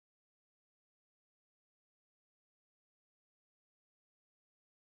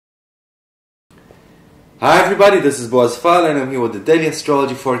Hi everybody, this is Boaz Fyler and I'm here with the daily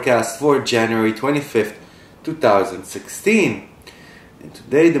astrology forecast for January 25th, 2016. And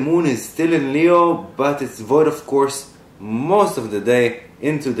today the moon is still in Leo, but it's void of course most of the day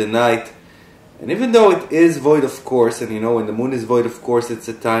into the night. And even though it is void of course, and you know when the moon is void of course, it's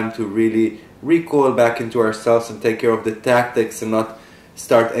a time to really recoil back into ourselves and take care of the tactics and not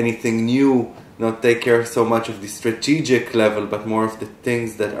start anything new, not take care so much of the strategic level, but more of the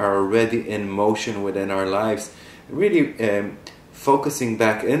things that are already in motion within our lives. Really focusing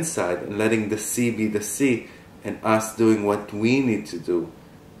back inside and letting the sea be the sea and us doing what we need to do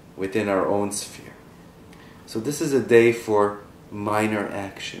within our own sphere. So this is a day for minor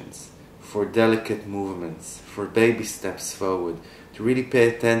actions, for delicate movements, for baby steps forward, to really pay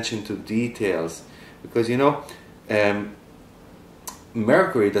attention to details. Because you know,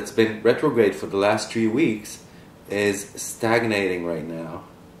 Mercury, that's been retrograde for the last 3 weeks, is stagnating right now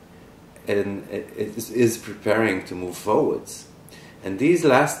and it is preparing to move forwards. And these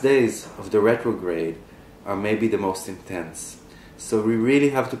last days of the retrograde are maybe the most intense. So we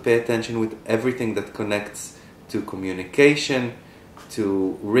really have to pay attention with everything that connects to communication,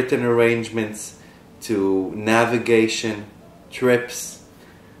 to written arrangements, to navigation, trips.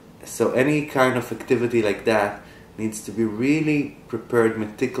 So any kind of activity like that needs to be really prepared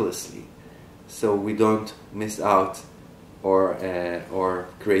meticulously so we don't miss out or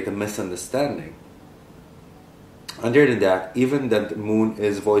create a misunderstanding. Other than that, even that the moon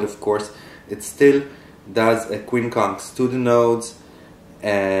is void of course, it still does a quincunx to the nodes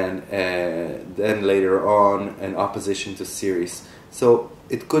and then later on an opposition to Ceres. So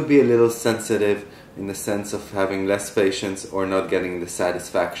it could be a little sensitive in the sense of having less patience or not getting the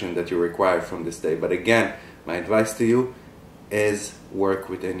satisfaction that you require from this day. But again, my advice to you is work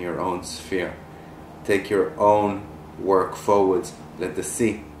within your own sphere. Take your own work forwards. Let the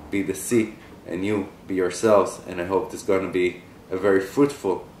sea be the sea and you be yourselves. And I hope this is going to be a very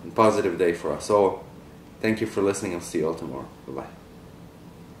fruitful and positive day for us all. Thank you for listening. I'll see you all tomorrow. Bye-bye.